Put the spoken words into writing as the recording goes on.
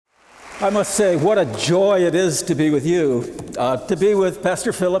I must say, what a joy it is to be with you, to be with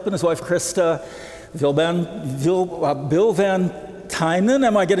Pastor Philip and his wife Krista, Bill Van Tynen,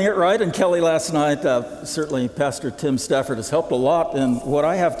 am I getting it right? And Kelly last night. Certainly Pastor Tim Stafford has helped a lot in what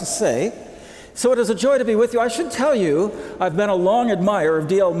I have to say. So it is a joy to be with you. I should tell you, I've been a long admirer of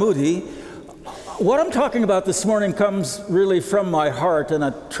D.L. Moody. What I'm talking about this morning comes really from my heart and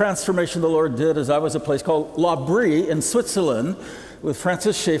a transformation the Lord did as I was at a place called La Brie in Switzerland with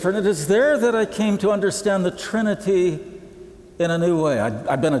Francis Schaeffer. And it is there that I came to understand the Trinity in a new way.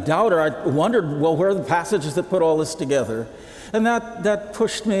 I'd been a doubter. I wondered, well, where are the passages that put all this together? And that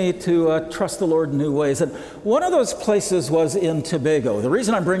pushed me to trust the Lord in new ways. And one of those places was in Tobago. The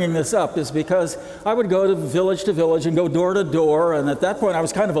reason I'm bringing this up is because I would go to village and go door to door. And at that point, I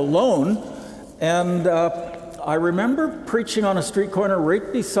was kind of alone. And I remember preaching on a street corner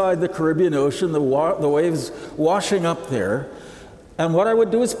right beside the Caribbean Ocean, the waves washing up there. And what I would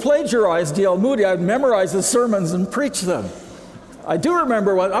do is plagiarize D.L. Moody. I'd memorize the sermons and preach them. I do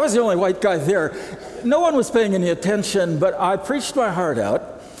remember I was the only white guy there. No one was paying any attention, but I preached my heart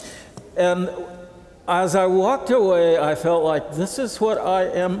out. And as I walked away, I felt like this is what I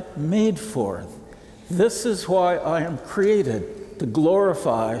am made for. This is why I am created, to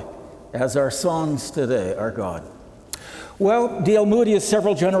glorify, as our songs today, our God. Well, D.L. Moody is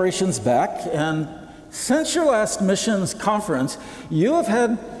several generations back, and since your last missions conference, you have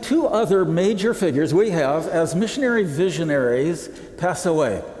had two other major figures we have as missionary visionaries pass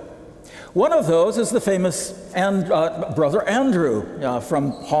away. One of those is the famous Brother Andrew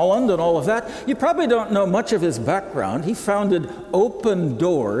from Holland and all of that. You probably don't know much of his background. He founded Open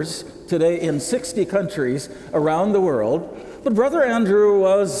Doors today in 60 countries around the world. But Brother Andrew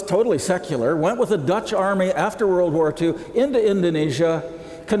was totally secular, went with the Dutch army after World War II into Indonesia,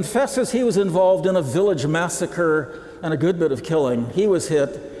 confesses he was involved in a village massacre and a good bit of killing. He was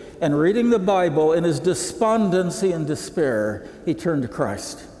hit, and reading the Bible in his despondency and despair, he turned to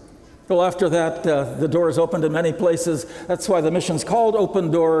Christ. Well, after that, the doors opened in many places. That's why the mission's called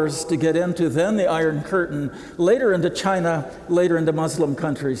Open Doors, to get into then the Iron Curtain, later into China, later into Muslim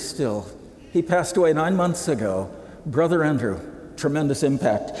countries still. He passed away 9 months ago. Brother Andrew, tremendous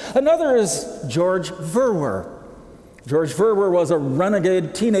impact. Another is George Verwer. George Verwer was a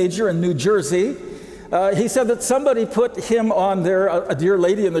renegade teenager in New Jersey. He said that somebody put him on there, a dear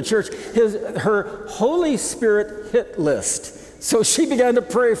lady in the church, her Holy Spirit hit list. So she began to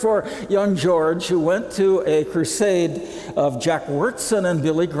pray for young George, who went to a crusade of Jack Wurtson and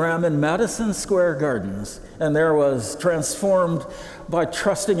Billy Graham in Madison Square Gardens, and there was transformed by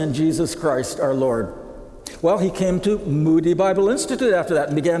trusting in Jesus Christ, our Lord. Well, he came to Moody Bible Institute after that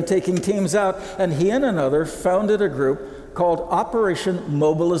and began taking teams out, and he and another founded a group called Operation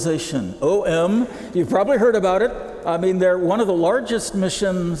Mobilization, OM. You've probably heard about it. I mean, they're one of the largest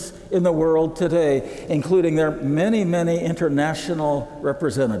missions in the world today, including their many, many international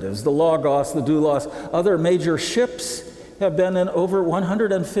representatives. The Logos, the Doulos, other major ships have been in over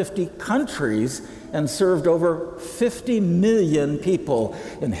 150 countries and served over 50 million people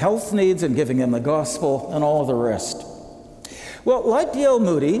in health needs and giving them the gospel and all of the rest. Well, like D.L.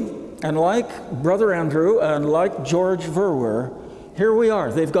 Moody and like Brother Andrew and like George Verwer, here we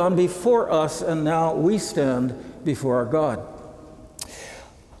are. They've gone before us, and now we stand before our God.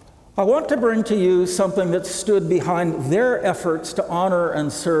 I want to bring to you something that stood behind their efforts to honor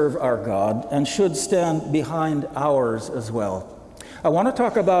and serve our God and should stand behind ours as well. I want to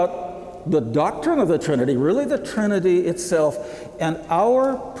talk about the doctrine of the Trinity, really the Trinity itself, and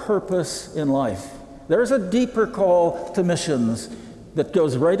our purpose in life. There's a deeper call to missions that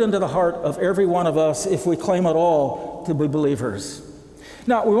goes right into the heart of every one of us if we claim at all to be believers.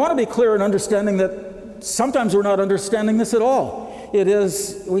 Now, we want to be clear in understanding that sometimes we're not understanding this at all. It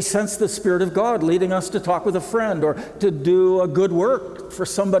is, we sense the Spirit of God leading us to talk with a friend or to do a good work for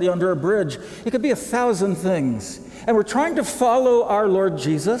somebody under a bridge. It could be 1,000 things. And we're trying to follow our Lord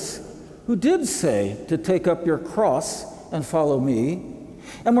Jesus, who did say to take up your cross and follow me.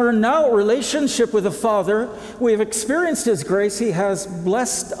 And we're now in relationship with the Father. We have experienced His grace. He has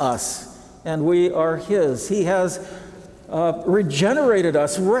blessed us, and we are His. He has regenerated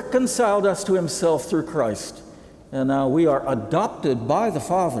us, reconciled us to Himself through Christ. And now we are adopted by the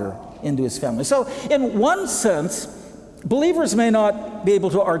Father into His family. So in one sense, believers may not be able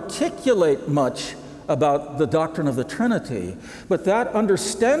to articulate much about the doctrine of the Trinity, but that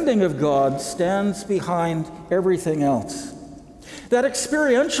understanding of God stands behind everything else. That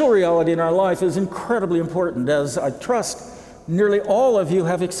experiential reality in our life is incredibly important, as I trust nearly all of you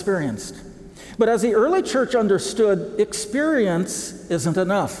have experienced. But as the early church understood, experience isn't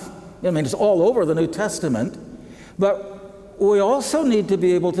enough. I mean, it's all over the New Testament, but we also need to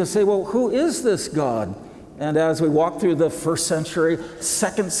be able to say, well, who is this God? And as we walk through the 1st century,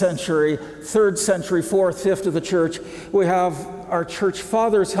 2nd century, 3rd century, 4th, 5th of the church, we have our church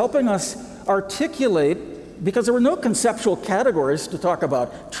fathers helping us articulate, because there were no conceptual categories to talk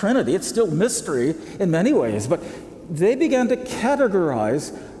about Trinity. It's still mystery in many ways, but they began to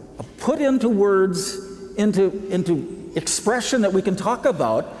categorize, put into words, into expression that we can talk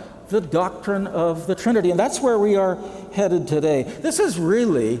about the doctrine of the Trinity. And that's where we are headed today. This is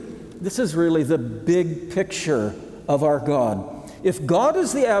really the big picture of our God. If God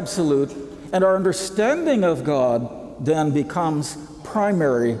is the absolute, and our understanding of God then becomes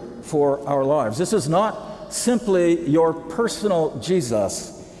primary for our lives. This is not simply your personal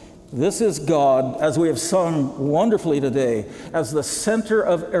Jesus. This is God, as we have sung wonderfully today, as the center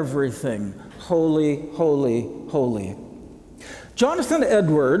of everything. Holy, holy, holy. Jonathan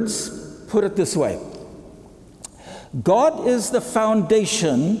Edwards put it this way: God is the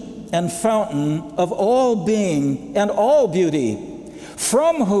foundation and fountain of all being and all beauty,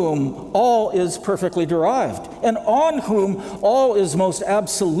 from whom all is perfectly derived, and on whom all is most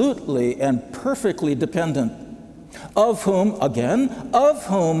absolutely and perfectly dependent, of whom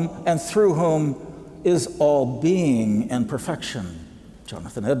and through whom is all being and perfection.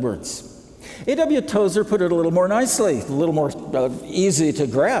 Jonathan Edwards. A.W. Tozer put it a little more nicely, a little more easy to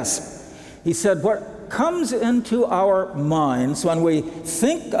grasp. He said, what comes into our minds when we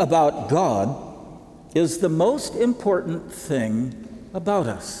think about God is the most important thing about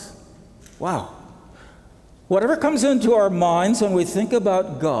us. Wow. Whatever comes into our minds when we think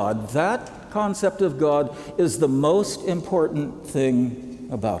about God, that concept of God is the most important thing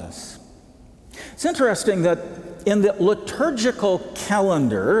about us. It's interesting that in the liturgical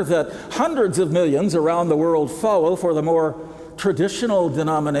calendar that hundreds of millions around the world follow for the more traditional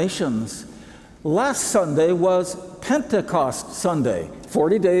denominations, last Sunday was Pentecost Sunday,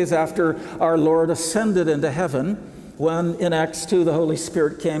 40 days after our Lord ascended into heaven, when in Acts 2 the Holy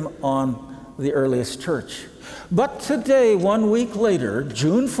Spirit came on the earliest church. But today, 1 week later,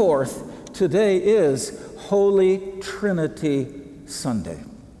 June 4th, today is Holy Trinity Sunday.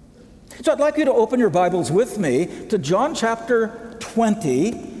 So I'd like you to open your Bibles with me to John chapter 20.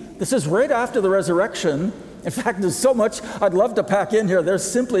 This is right after the resurrection. In fact, there's so much I'd love to pack in here. There's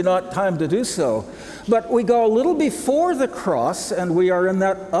simply not time to do so. But we go a little before the cross, and we are in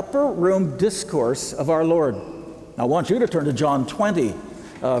that upper room discourse of our Lord. Now, I want you to turn to John 20,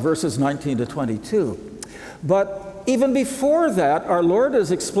 verses 19 to 22. But even before that, our Lord is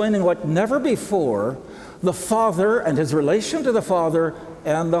explaining like never before the Father and his relation to the Father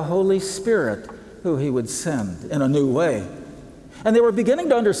and the Holy Spirit, who he would send in a new way. And they were beginning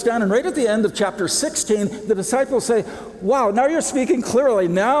to understand, and right at the end of chapter 16, the disciples say, wow, now you're speaking clearly,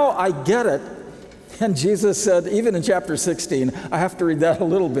 now I get it. And Jesus said, even in chapter 16, I have to read that a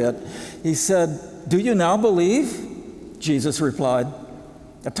little bit. He said, do you now believe? Jesus replied,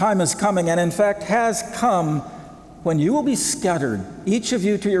 a time is coming, and in fact has come, when you will be scattered, each of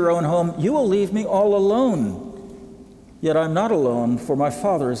you to your own home. You will leave me all alone. Yet I'm not alone, for my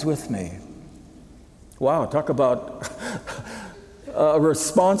Father is with me. Wow, talk about a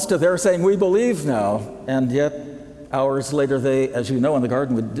response to their saying, we believe now. And yet, hours later, they, as you know, in the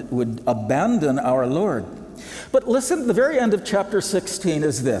garden would abandon our Lord. But listen, the very end of chapter 16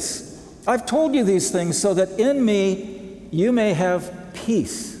 is this. I've told you these things so that in me you may have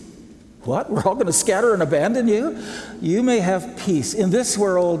peace. What? We're all going to scatter and abandon you? You may have peace. In this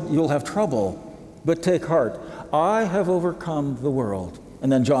world, you'll have trouble. But take heart. I have overcome the world. And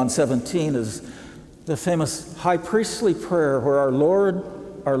then John 17 is the famous high priestly prayer where our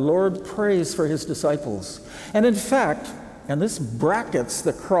Lord prays for his disciples. And in fact, and this brackets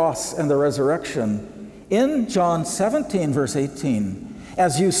the cross and the resurrection, in John 17, verse 18,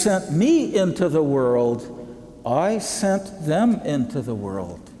 as you sent me into the world, I sent them into the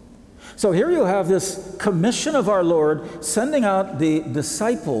world. So here you have this commission of our Lord sending out the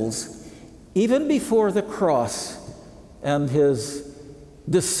disciples even before the cross and his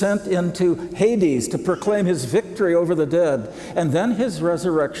descent into Hades to proclaim his victory over the dead, and then his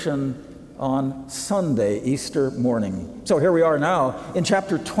resurrection on Sunday, Easter morning. So here we are now in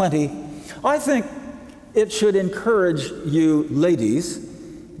chapter 20. I think it should encourage you ladies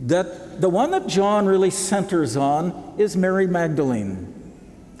that the one that John really centers on is Mary Magdalene,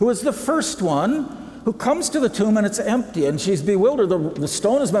 who is the first one who comes to the tomb and it's empty, and she's bewildered. The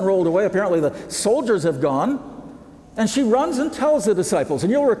stone has been rolled away. Apparently the soldiers have gone. And she runs and tells the disciples.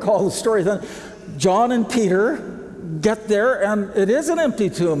 And you'll recall the story then. John and Peter get there, and it is an empty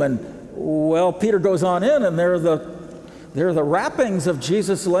tomb. And, well, Peter goes on in, and there are the wrappings of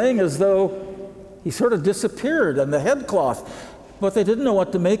Jesus laying as though He sort of disappeared, and the headcloth. But they didn't know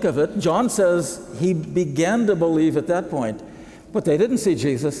what to make of it. John says he began to believe at that point. But they didn't see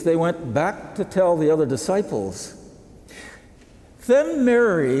Jesus. They went back to tell the other disciples. Then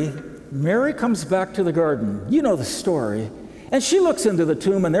Mary comes back to the garden. You know the story. And she looks into the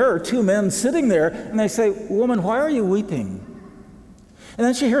tomb, and there are two men sitting there, and they say, "Woman, why are you weeping?" And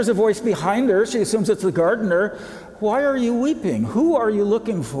then she hears a voice behind her. She assumes it's the gardener. "Why are you weeping? Who are you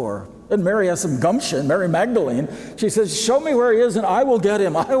looking for?" And Mary has some gumption, Mary Magdalene. She says, "Show me where he is, and I will get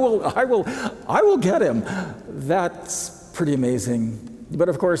him. I will get him." That's pretty amazing. But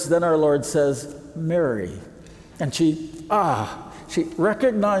of course, then our Lord says, "Mary." And she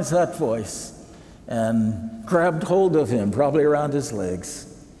recognized that voice and grabbed hold of him, probably around his legs.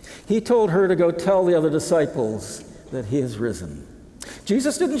 He told her to go tell the other disciples that he is risen.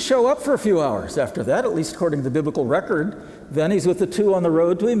 Jesus didn't show up for a few hours after that, at least according to the biblical record. Then he's with the two on the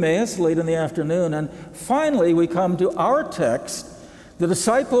road to Emmaus late in the afternoon. And finally, we come to our text. The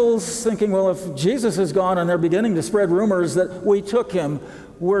disciples thinking, well, if Jesus is gone, and they're beginning to spread rumors that we took him,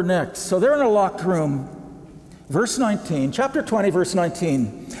 we're next. So they're in a locked room. Verse 19, chapter 20, verse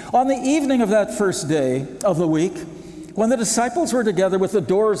 19. On the evening of that first day of the week, when the disciples were together with the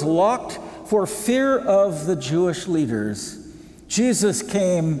doors locked for fear of the Jewish leaders, Jesus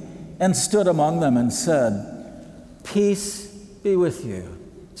came and stood among them and said, "Peace be with you."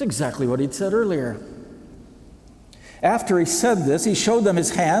 It's exactly what he'd said earlier. After he said this, he showed them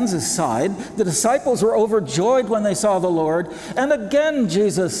his hands, his side. The disciples were overjoyed when they saw the Lord. And again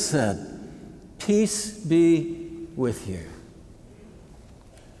Jesus said, "Peace be with you."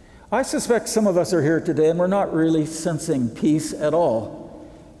 I suspect some of us are here today and we're not really sensing peace at all.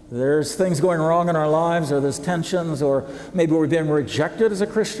 There's things going wrong in our lives, or there's tensions, or maybe we're being rejected as a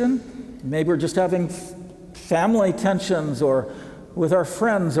Christian. Maybe we're just having family tensions, or with our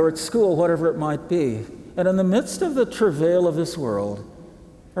friends, or at school, whatever it might be. And in the midst of the travail of this world,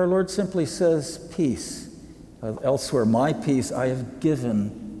 our Lord simply says, "Peace. Elsewhere, my peace I have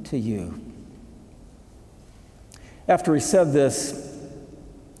given to you." After he said this,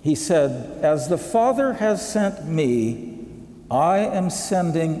 he said, "As the Father has sent me, I am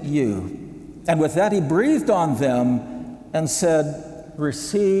sending you." And with that, he breathed on them and said,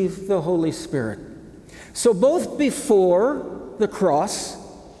 "Receive the Holy Spirit." So both before the cross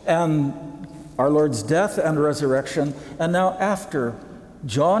and our Lord's death and resurrection, and now after,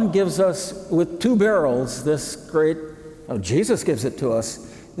 John gives us with two barrels this great, Jesus gives it to us,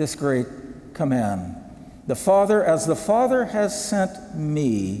 this great command. The Father, as the Father has sent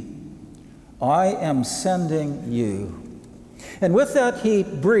me, I am sending you. And with that, he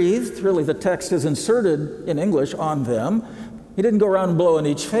breathed, really the text is inserted in English, on them. He didn't go around and blow in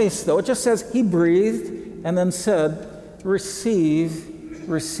each face, though. It just says he breathed and then said, receive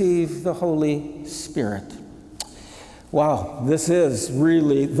the Holy Spirit. Wow, this is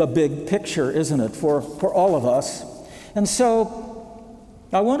really the big picture, isn't it, for all of us? And so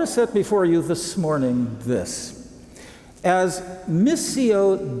I want to set before you this morning this. As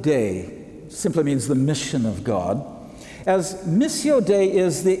Missio Dei simply means the mission of God, as Missio Dei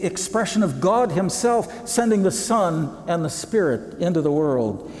is the expression of God himself sending the Son and the Spirit into the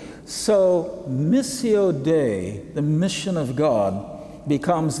world, so Missio Dei, the mission of God,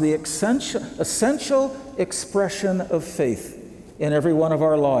 becomes the essential expression of faith in every one of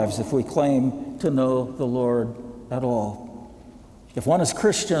our lives if we claim to know the Lord at all. If one is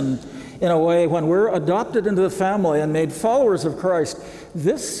Christian, in a way, when we're adopted into the family and made followers of Christ,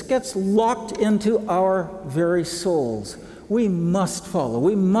 this gets locked into our very souls. We must follow,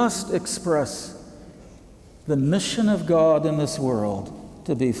 we must express the mission of God in this world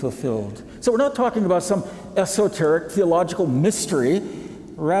to be fulfilled. So we're not talking about some esoteric theological mystery.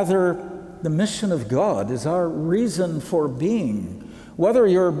 Rather, the mission of God is our reason for being. Whether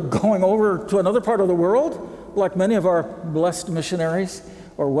you're going over to another part of the world, like many of our blessed missionaries,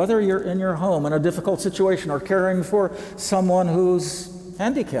 or whether you're in your home in a difficult situation or caring for someone who's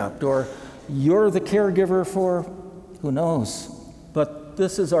handicapped, or you're the caregiver for who knows. But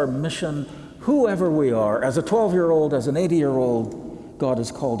this is our mission, whoever we are, as a 12-year-old, as an 80-year-old, God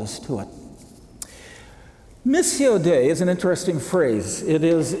has called us to it. Missio Dei is an interesting phrase. It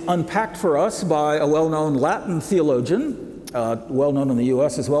is unpacked for us by a well-known Latin theologian, well-known in the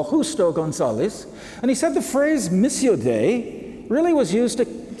U.S. as well, Justo Gonzalez. And he said the phrase Missio Dei really was used to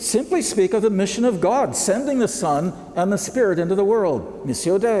simply speak of the mission of God, sending the Son and the Spirit into the world.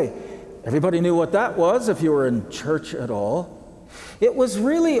 Missio Dei. Everybody knew what that was if you were in church at all. It was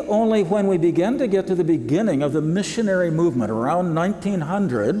really only when we began to get to the beginning of the missionary movement around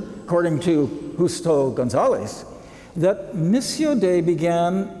 1900, according to Justo Gonzalez, that Missio Dei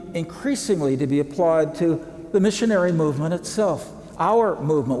began increasingly to be applied to the missionary movement itself, our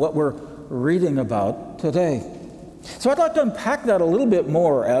movement, what we're reading about today. So I'd like to unpack that a little bit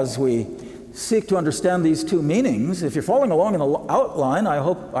more as we seek to understand these two meanings. If you're following along in the outline, I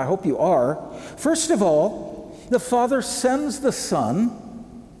hope you are. First of all, the Father sends the Son,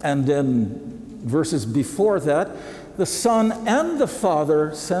 and in verses before that, the Son and the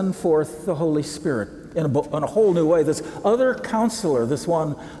Father send forth the Holy Spirit in a whole new way. This other counselor, this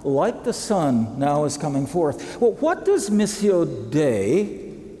one like the Son, now is coming forth. Well, what does Missio Dei,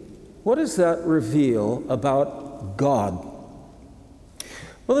 what does that reveal about God?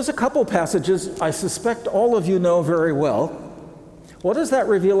 Well, there's a couple passages I suspect all of you know very well. What does that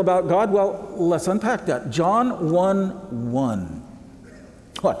reveal about God? Well, let's unpack that. John 1:1.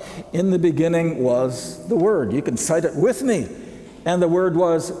 What? In the beginning was the Word. You can cite it with me. And the Word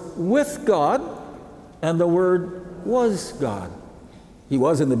was with God, and the Word was God. He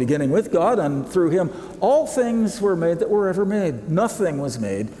was in the beginning with God, and through Him all things were made that were ever made. Nothing was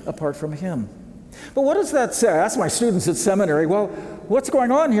made apart from Him. But what does that say? I asked my students at seminary, well, what's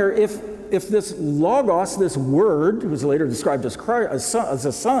going on here if this Logos, this Word, who was later described as Christ, as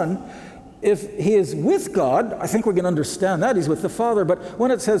a Son, if He is with God, I think we can understand that. He's with the Father. But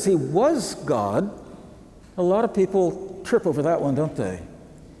when it says He was God, a lot of people trip over that one, don't they?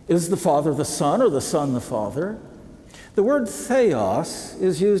 Is the Father the Son or the Son the Father? The word theos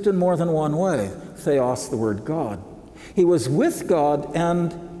is used in more than one way. Theos, the word God. He was with God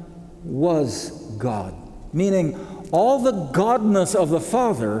and was God, meaning all the godness of the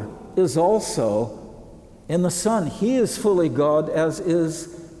Father is also in the Son. He is fully God, as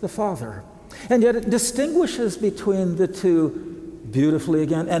is the Father. And yet it distinguishes between the two beautifully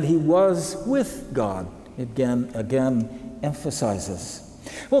again, and He was with God, again emphasizes.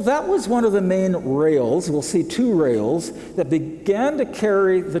 Well, that was one of the main rails, we'll see two rails, that began to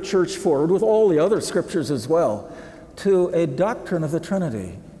carry the church forward with all the other scriptures as well, to a doctrine of the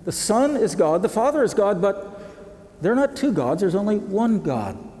Trinity. The Son is God, the Father is God, but they're not two gods, there's only one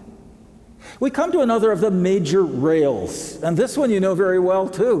God. We come to another of the major rails, and this one you know very well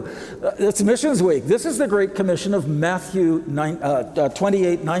too. It's Missions Week. This is the Great Commission of Matthew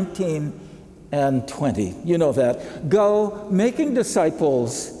 28, 19, and 20. You know that. Go, making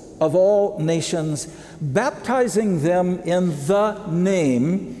disciples of all nations, baptizing them in the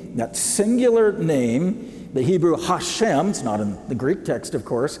name, that singular name, the Hebrew Hashem, it's not in the Greek text, of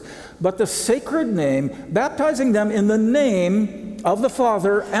course, but the sacred name, baptizing them in the name of the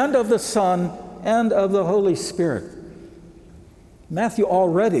Father and of the Son and of the Holy Spirit. Matthew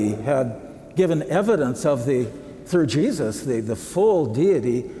already had given evidence of through Jesus, the full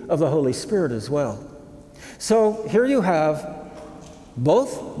deity of the Holy Spirit as well. So here you have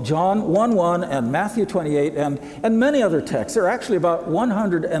both John 1:1 and Matthew 28 and many other texts. There are actually about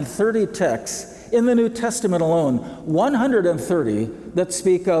 130 texts in the New Testament alone, 130 that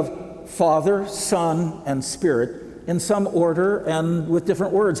speak of Father, Son, and Spirit in some order and with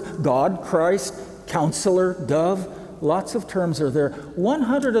different words. God, Christ, Counselor, Dove, lots of terms are there.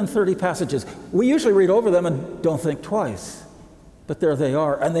 130 passages. We usually read over them and don't think twice, but there they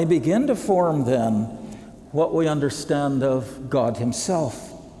are. And they begin to form then what we understand of God Himself.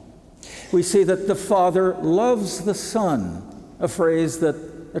 We see that the Father loves the Son, a phrase that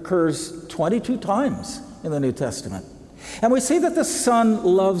occurs 22 times in the New Testament. And we see that the Son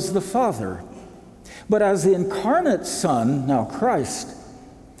loves the Father. But as the incarnate Son, now Christ,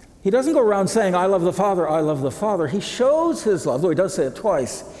 He doesn't go around saying, I love the Father, I love the Father. He shows His love, though He does say it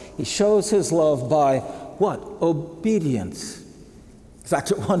twice. He shows His love by what? Obedience. In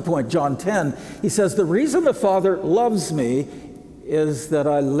fact, at one point, John 10, He says, the reason the Father loves me is that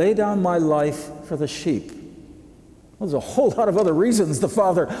I lay down my life for the sheep. Well, there's a whole lot of other reasons the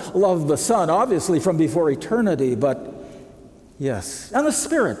Father loved the Son, obviously from before eternity, but yes. And the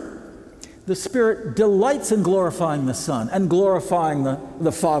Spirit. The Spirit delights in glorifying the Son and glorifying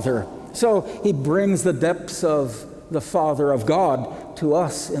the Father. So He brings the depths of the Father, of God, to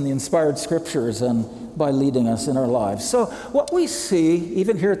us in the inspired Scriptures and by leading us in our lives. So what we see,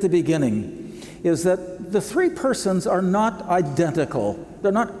 even here at the beginning, is that the three persons are not identical.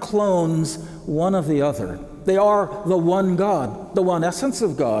 They're not clones one of the other. They are the one God, the one essence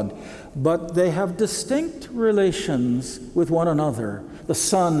of God, but they have distinct relations with one another. The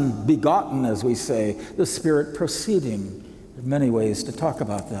Son begotten, as we say, the Spirit proceeding. There are many ways to talk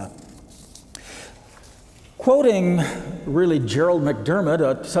about that. Quoting really Gerald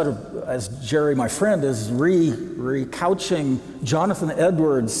McDermott, sort of as Jerry, my friend, is recouching Jonathan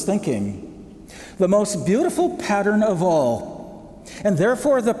Edwards' thinking, the most beautiful pattern of all, and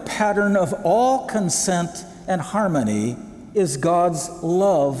therefore the pattern of all consent and harmony, is God's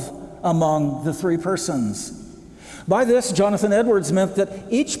love among the three persons. By this, Jonathan Edwards meant that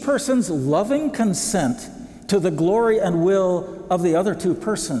each person's loving consent to the glory and will of the other two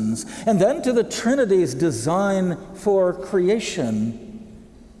persons, and then to the Trinity's design for creation,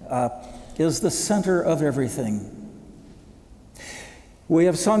 is the center of everything. We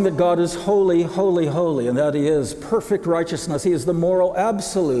have sung that God is holy, holy, holy, and that He is perfect righteousness. He is the moral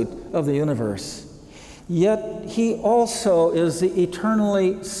absolute of the universe. Yet He also is the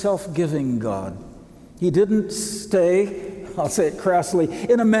eternally self-giving God. He didn't stay, I'll say it crassly,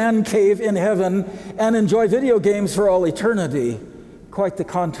 in a man cave in heaven and enjoy video games for all eternity. Quite the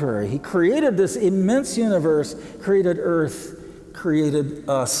contrary. He created this immense universe, created earth, created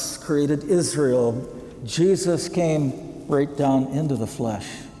us, created Israel. Jesus came right down into the flesh.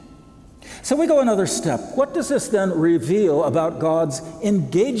 So we go another step. What does this then reveal about God's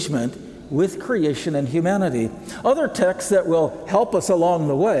engagement with creation and humanity? Other texts that will help us along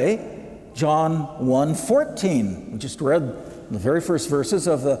the way, John 1:14. We just read the very first verses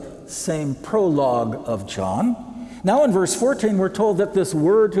of the same prologue of John. Now in verse 14, we're told that this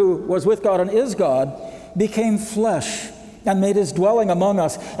Word who was with God and is God became flesh and made His dwelling among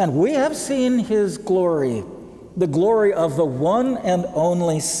us, and we have seen His glory, the glory of the one and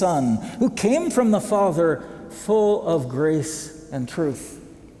only Son, who came from the Father, full of grace and truth.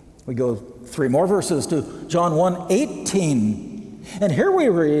 We go 3 more verses to John 1:18. And here we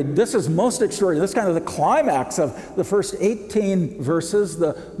read, this is most extraordinary, this is kind of the climax of the first 18 verses,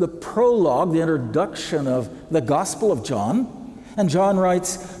 the prologue, the introduction of the Gospel of John. And John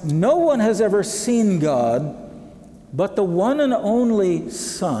writes, "No one has ever seen God, but the one and only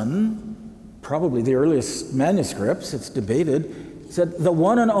Son," probably the earliest manuscripts, it's debated, said the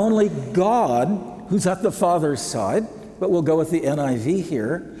one and only God who's at the Father's side, but we'll go with the NIV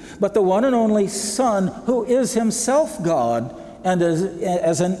here, "but the one and only Son who is Himself God and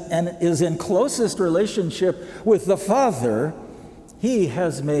is in closest relationship with the Father, He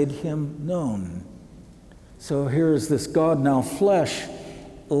has made Him known." So here's this God now flesh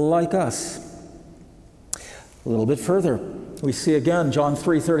like us. A little bit further, we see again John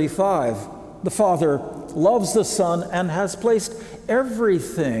 3:35. The Father loves the Son and has placed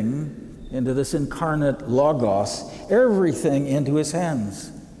everything into this incarnate Logos, everything into His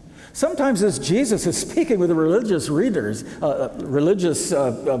hands. Sometimes as Jesus is speaking with the religious readers,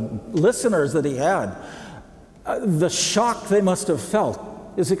 listeners that He had, the shock they must have felt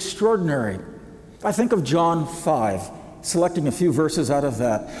is extraordinary. I think of John 5, selecting a few verses out of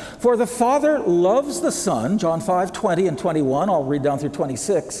that. "For the Father loves the Son," John 5:20 and 21, I'll read down through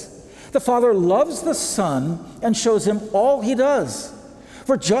 26. "The Father loves the Son and shows Him all He does.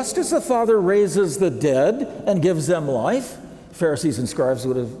 For just as the Father raises the dead and gives them life," Pharisees and scribes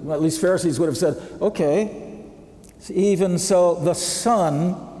would have, well, at least Pharisees would have said, okay, "even so the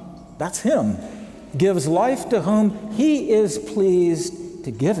Son," that's Him, "gives life to whom He is pleased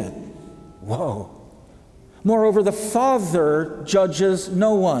to give it." Whoa. "Moreover, the Father judges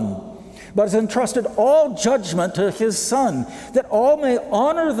no one, but has entrusted all judgment to His Son, that all may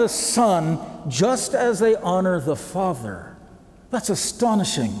honor the Son just as they honor the Father." That's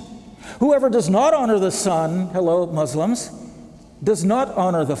astonishing. "Whoever does not honor the Son," hello, Muslims, "does not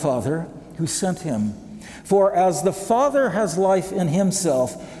honor the Father who sent Him. For as the Father has life in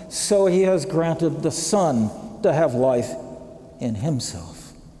Himself, so He has granted the Son to have life in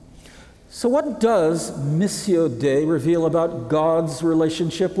Himself." So what does Missio Dei reveal about God's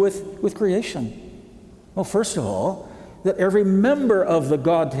relationship with creation? Well, first of all, that every member of the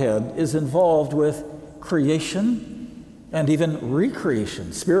Godhead is involved with creation and even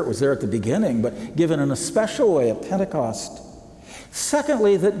recreation. Spirit was there at the beginning, but given in a special way at Pentecost.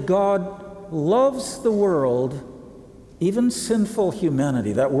 Secondly, that God loves the world, even sinful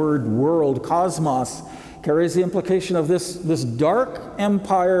humanity. That word world, cosmos, carries the implication of this dark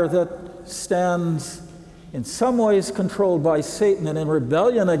empire that stands in some ways controlled by Satan and in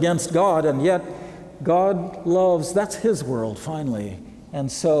rebellion against God, and yet God loves, that's His world finally.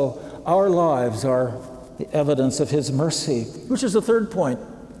 And so our lives are the evidence of His mercy, which is the third point.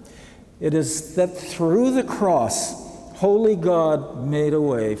 It is that through the cross, holy God made a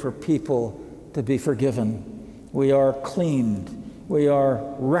way for people to be forgiven. We are cleaned. We are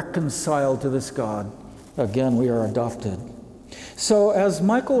reconciled to this God. Again, we are adopted. So as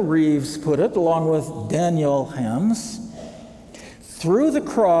Michael Reeves put it, along with Daniel Hams, the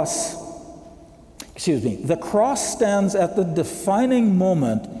cross stands at the defining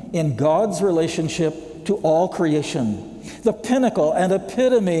moment in God's relationship to all creation, the pinnacle and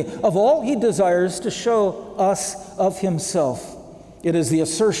epitome of all He desires to show us of Himself. It is the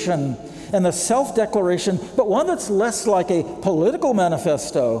assertion and the self-declaration, but one that's less like a political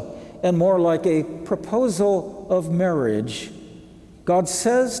manifesto and more like a proposal of marriage. God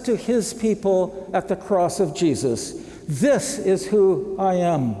says to his people at the cross of Jesus, "This is who I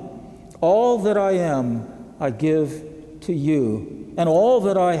am. All that I am, I give to you, and all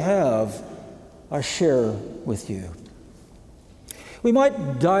that I have, I share with you." We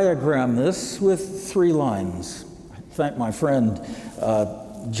might diagram this with 3 lines. I thank my friend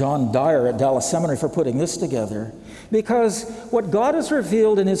John Dyer at Dallas Seminary for putting this together, because what God has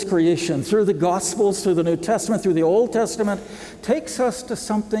revealed in his creation through the Gospels, through the New Testament, through the Old Testament, takes us to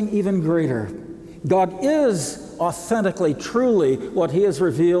something even greater. God is authentically, truly what he has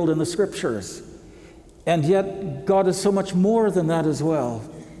revealed in the Scriptures. And yet, God is so much more than that as well.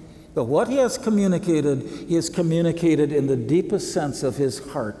 But what he has communicated in the deepest sense of his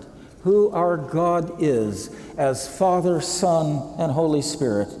heart, who our God is as Father, Son, and Holy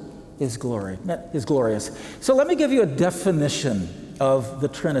Spirit is glorious. So let me give you a definition of the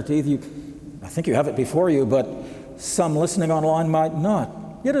Trinity. I think you have it before you, but some listening online might not.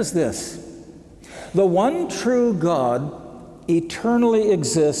 It is this: the one true God eternally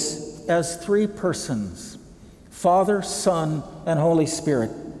exists as 3 persons, Father, Son, and Holy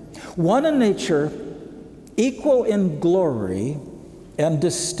Spirit. One in nature, equal in glory, and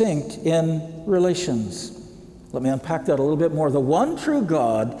distinct in relations. Let me unpack that a little bit more. The one true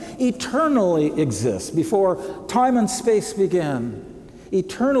God eternally exists before time and space began.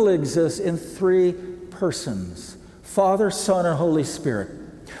 Eternally exists in 3 persons, Father, Son, and Holy Spirit.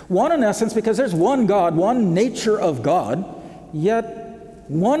 One in essence because there's one God, one nature of God, yet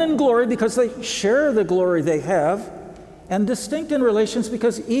one in glory because they share the glory they have, and distinct in relations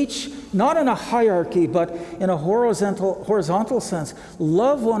because each, not in a hierarchy, but in a horizontal sense,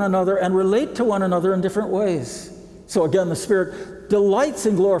 love one another and relate to one another in different ways. So again, the Spirit delights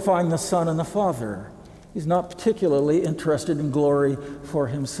in glorifying the Son and the Father. He's not particularly interested in glory for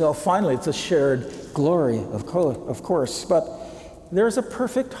himself. Finally, it's a shared glory, of course, but there's a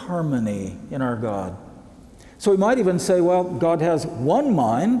perfect harmony in our God. So we might even say, well, God has one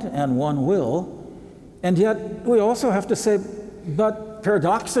mind and one will. And yet, we also have to say, but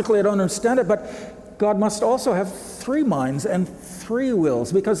paradoxically, I don't understand it, but God must also have 3 minds and 3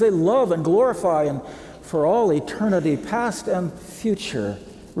 wills because they love and glorify and for all eternity, past and future,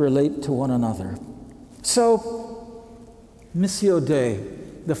 relate to one another. So, Missio Dei,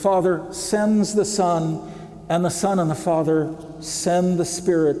 the Father sends the Son, and the Son and the Father send the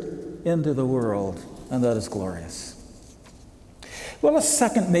Spirit into the world, and that is glorious. Well, a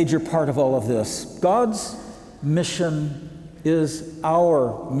second major part of all of this, God's mission is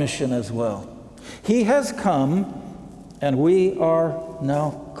our mission as well. He has come, and we are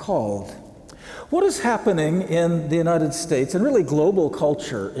now called. What is happening in the United States, and really global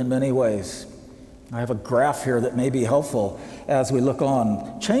culture in many ways? I have a graph here that may be helpful as we look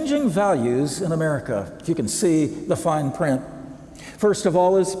on. Changing values in America, if you can see the fine print. First of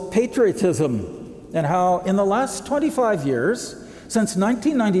all is patriotism, and how in the last 25 years, since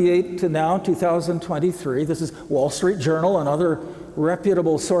 1998 to now, 2023, this is Wall Street Journal and other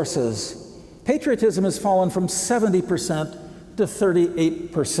reputable sources, patriotism has fallen from 70% to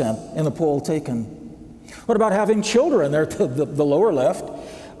 38% in the poll taken. What about having children? There, the lower left.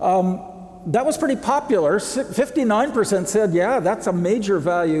 That was pretty popular. 59% said, yeah, that's a major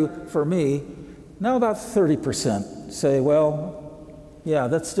value for me. Now about 30% say, well, yeah,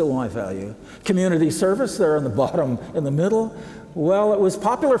 that's still my value. Community service there in the bottom, in the middle. Well, it was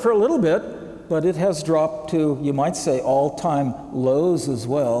popular for a little bit, but it has dropped to, you might say, all-time lows as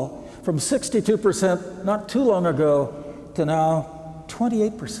well, from 62% not too long ago to now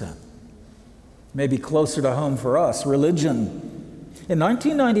 28%. Maybe closer to home for us, religion. In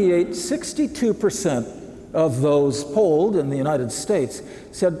 1998, 62% of those polled in the United States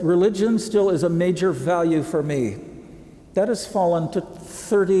said religion still is a major value for me. That has fallen to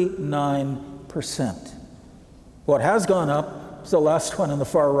 39%. What has gone up is the last one in the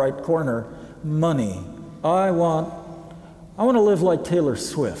far right corner, money. I want to live like Taylor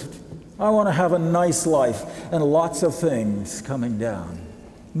Swift. I want to have a nice life and lots of things coming down.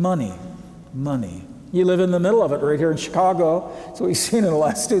 Money, money. You live in the middle of it right here in Chicago. That's what we've seen in the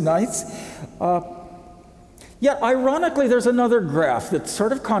last 2 nights. Yet, ironically, there's another graph that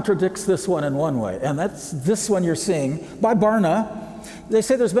sort of contradicts this one in one way, and that's this one you're seeing by Barna. They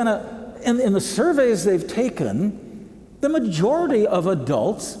say there's been in the surveys they've taken, the majority of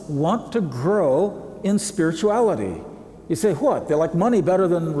adults want to grow in spirituality. You say, what? They like money better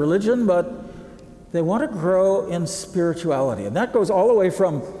than religion, but they want to grow in spirituality. And that goes all the way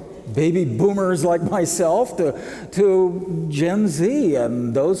from baby boomers like myself to Gen Z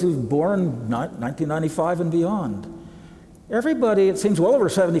and those who've born 1995 and beyond. Everybody, it seems well over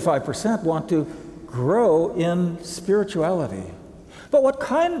 75%, want to grow in spirituality. But what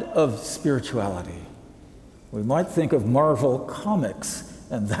kind of spirituality? We might think of Marvel Comics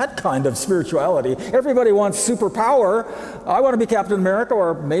and that kind of spirituality. Everybody wants superpower. I want to be Captain America,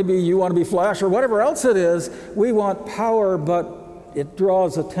 or maybe you want to be Flash, or whatever else it is. We want power, but it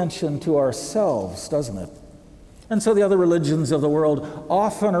draws attention to ourselves, doesn't it? And so the other religions of the world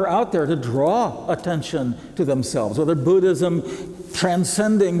often are out there to draw attention to themselves, whether Buddhism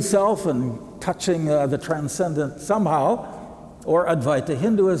transcending self and touching the transcendent somehow, or Advaita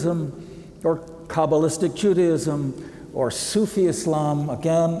Hinduism, or Kabbalistic Judaism, or Sufi Islam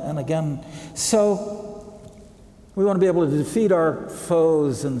again and again. So we want to be able to defeat our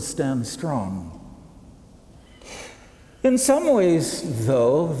foes and stand strong. In some ways,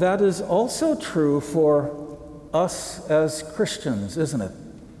 though, that is also true for us as Christians, isn't it?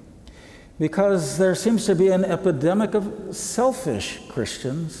 Because there seems to be an epidemic of selfish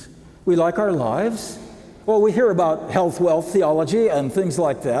Christians. We like our lives. Well, we hear about health, wealth, theology, and things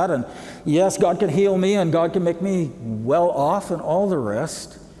like that. And yes, God can heal me, and God can make me well off, and all the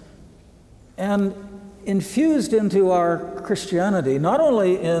rest. And infused into our Christianity, not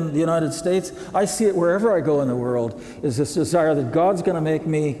only in the United States, I see it wherever I go in the world, is this desire that God's going to make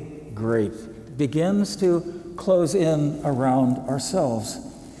me great. It begins to close in around ourselves.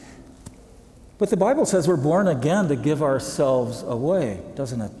 But the Bible says we're born again to give ourselves away,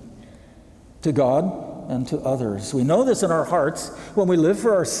 doesn't it? To God and to others. We know this in our hearts when we live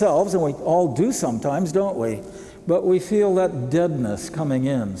for ourselves, and we all do sometimes, don't we? But we feel that deadness coming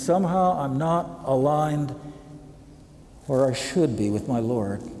in. Somehow I'm not aligned where I should be with my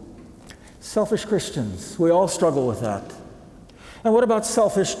Lord. Selfish Christians, we all struggle with that. And what about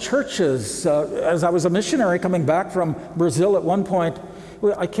selfish churches? As I was a missionary coming back from Brazil at one point,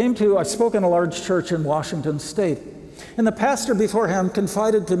 I spoke in a large church in Washington State. And the pastor beforehand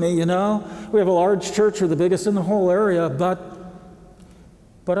confided to me, we have a large church, we're the biggest in the whole area, but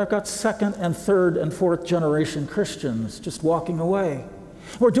I've got second and third and fourth generation Christians just walking away.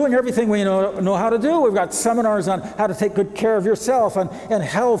 We're doing everything we know how to do. We've got seminars on how to take good care of yourself and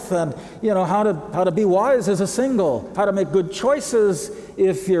health, and how to be wise as a single, how to make good choices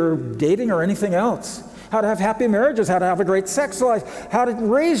if you're dating or anything else, how to have happy marriages, how to have a great sex life, how to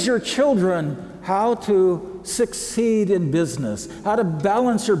raise your children, how to succeed in business, how to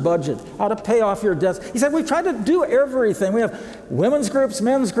balance your budget, how to pay off your debts. He said, we've tried to do everything. We have women's groups,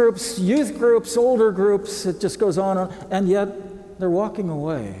 men's groups, youth groups, older groups. It just goes on, and yet they're walking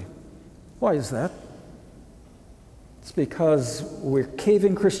away. Why is that? It's because we're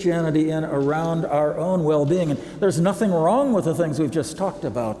caving Christianity in around our own well-being. And there's nothing wrong with the things we've just talked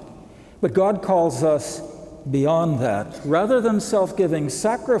about. But God calls us beyond that. Rather than self-giving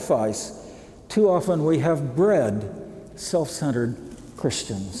sacrifice, too often we have bred self-centered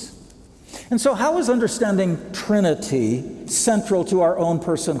Christians. And so how is understanding Trinity central to our own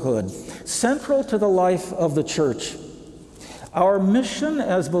personhood, central to the life of the church? Our mission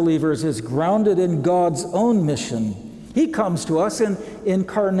as believers is grounded in God's own mission. He comes to us in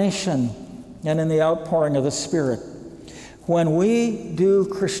incarnation and in the outpouring of the Spirit. When we do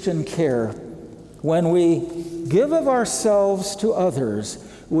Christian care, when we give of ourselves to others,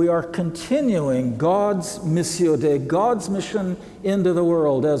 we are continuing God's Missio Dei, God's mission into the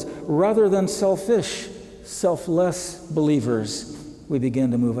world, as rather than selfish, selfless believers, we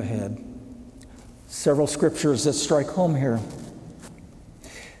begin to move ahead. Several scriptures that strike home here.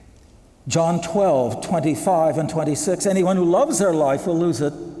 John 12, 25 and 26. Anyone who loves their life will lose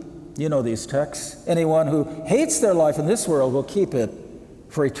it. You know these texts. Anyone who hates their life in this world will keep it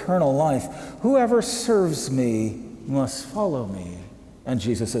for eternal life. Whoever serves me must follow me. And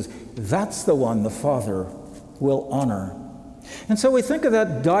Jesus says, that's the one the Father will honor. And so we think of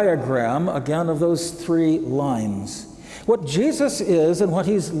that diagram, again, of those three lines. What Jesus is and what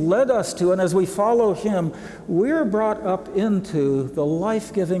he's led us to, and as we follow him, we're brought up into the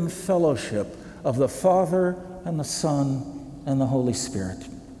life-giving fellowship of the Father and the Son and the Holy Spirit.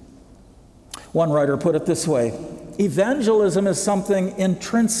 One writer put it this way: evangelism is something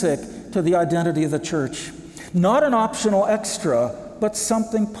intrinsic to the identity of the church, not an optional extra, but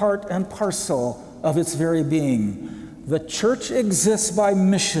something part and parcel of its very being. The church exists by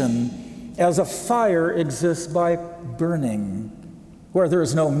mission as a fire exists by burning. Where there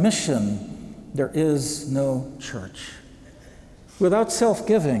is no mission, there is no church. Without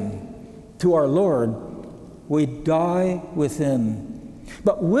self-giving to our Lord, we die within.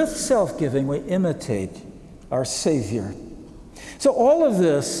 But with self-giving, we imitate our Savior. So all of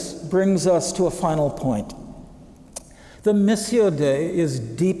this brings us to a final point. The Missio Dei is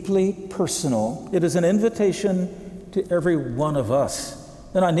deeply personal. It is an invitation to every one of us.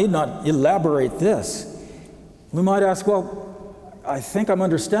 And I need not elaborate this. We might ask, well, I think I'm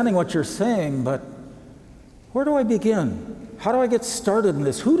understanding what you're saying, but where do I begin? How do I get started in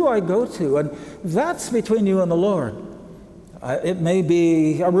this? Who do I go to? And that's between you and the Lord. It may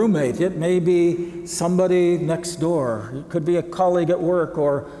be a roommate. It may be somebody next door. It could be a colleague at work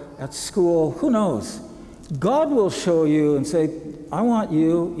or at school. Who knows? God will show you and say, I want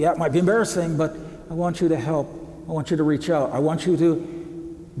you, yeah, it might be embarrassing, but I want you to help. I want you to reach out. I want you to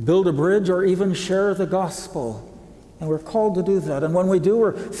build a bridge or even share the gospel. And we're called to do that. And when we do,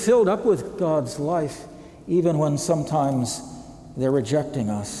 we're filled up with God's life, even when sometimes they're rejecting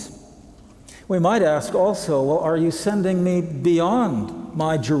us. We might ask also, well, are you sending me beyond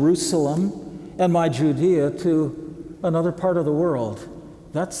my Jerusalem and my Judea to another part of the world?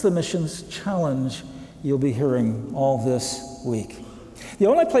 That's the missions challenge you'll be hearing all this week. The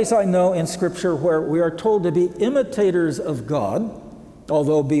only place I know in Scripture where we are told to be imitators of God,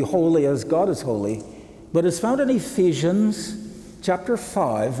 although be holy as God is holy, but is found in Ephesians chapter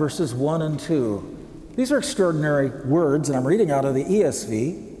 5, verses 1 and 2. These are extraordinary words, and I'm reading out of the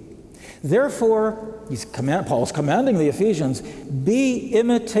ESV. Therefore, Paul's commanding the Ephesians, be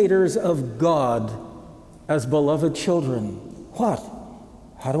imitators of God as beloved children. What?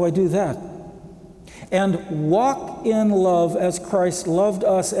 How do I do that? And walk in love as Christ loved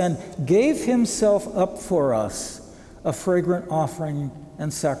us and gave himself up for us, a fragrant offering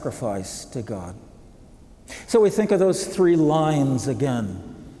and sacrifice to God. So we think of those three lines again.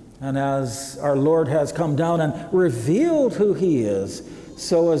 And as our Lord has come down and revealed who he is,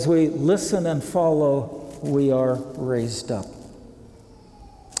 so as we listen and follow, we are raised up.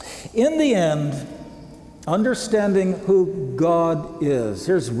 In the end, understanding who God is,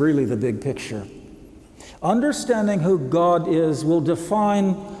 here's really the big picture. Understanding who God is will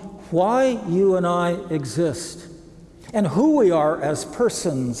define why you and I exist and who we are as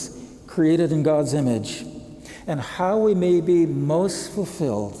persons created in God's image and how we may be most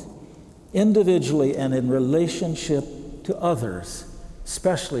fulfilled individually and in relationship to others,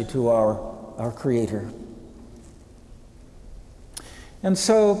 especially to our Creator. And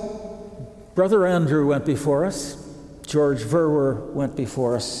so, Brother Andrew went before us. George Verwer went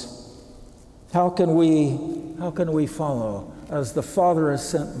before us. How can we follow? As the Father has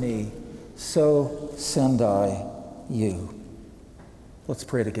sent me, so send I you. Let's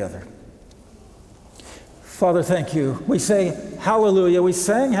pray together. Father, thank you. We say hallelujah. We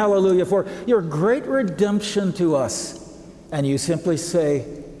sang hallelujah for your great redemption to us. And you simply say,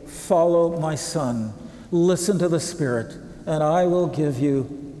 follow my Son, listen to the Spirit, and I will give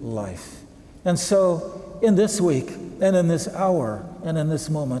you life. And so, in this week, and in this hour, and in this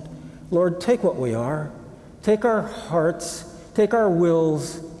moment, Lord, take what we are, take our hearts, take our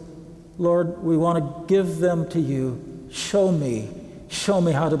wills. Lord, we want to give them to you. Show me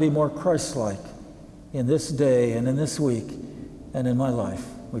how to be more Christ-like in this day and in this week and in my life.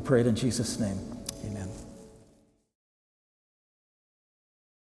 We pray it in Jesus' name.